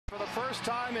first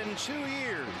time in 2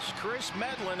 years, Kris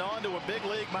Medlen onto a big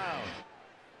league mound.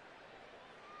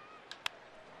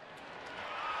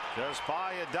 Just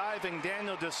by a diving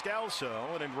Daniel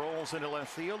Descalso, and it rolls into left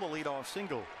field, a leadoff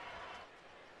single.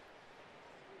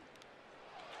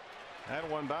 That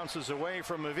one bounces away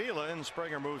from Avila, and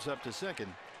Springer moves up to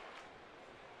second.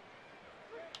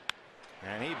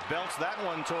 And he belts that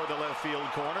one toward the left field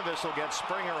corner. This will get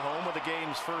Springer home with the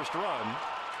game's first run.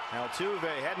 Altuve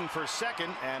heading for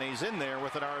second, and he's in there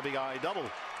with an RBI double.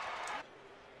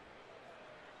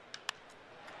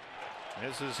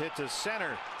 This is hit to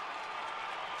center.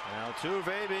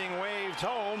 Altuve being waved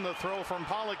home. The throw from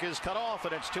Pollock is cut off,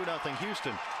 and it's 2-0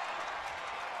 Houston.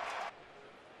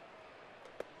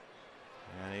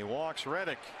 And he walks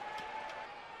Reddick.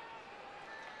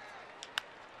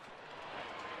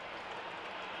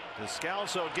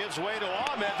 Descalso gives way to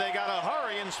Ahmed. They got to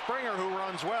hurry, and Springer, who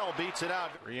runs well, beats it out.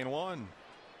 3-1.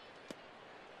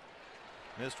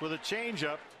 Missed with a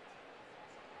changeup,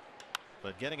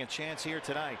 but getting a chance here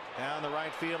tonight. Down the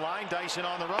right field line, Dyson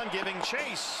on the run, giving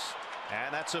chase,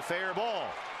 and that's a fair ball.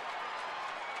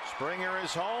 Springer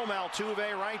is home. Altuve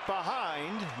right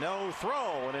behind. No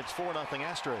throw, and it's 4-0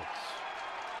 Astros.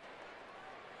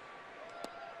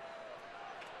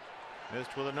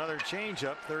 Missed with another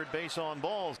changeup. Third base on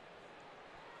balls.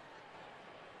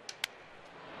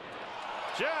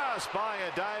 Just by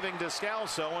a diving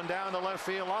Descalso and down the left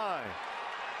field line.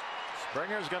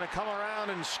 Springer's going to come around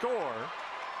and score.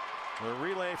 The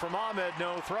relay from Ahmed,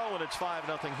 no throw, and it's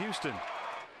 5-0 Houston.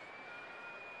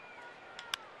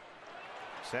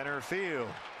 Center field.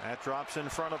 That drops in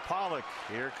front of Pollock.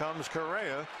 Here comes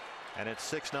Correa, and it's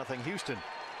 6-0 Houston.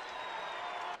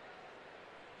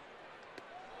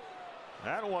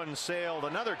 That one sailed.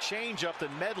 Another changeup that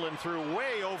Medlen threw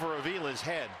way over Avila's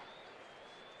head.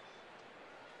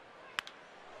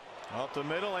 Up the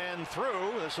middle and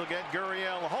through. This will get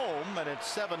Gurriel home, and it's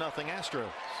 7-0 Astros.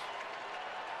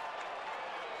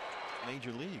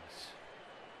 Major leagues.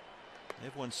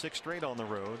 They've won 6 straight on the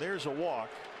road. There's a walk.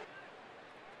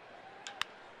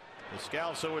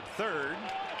 Descalso at third.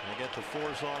 They get the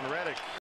force on Reddick.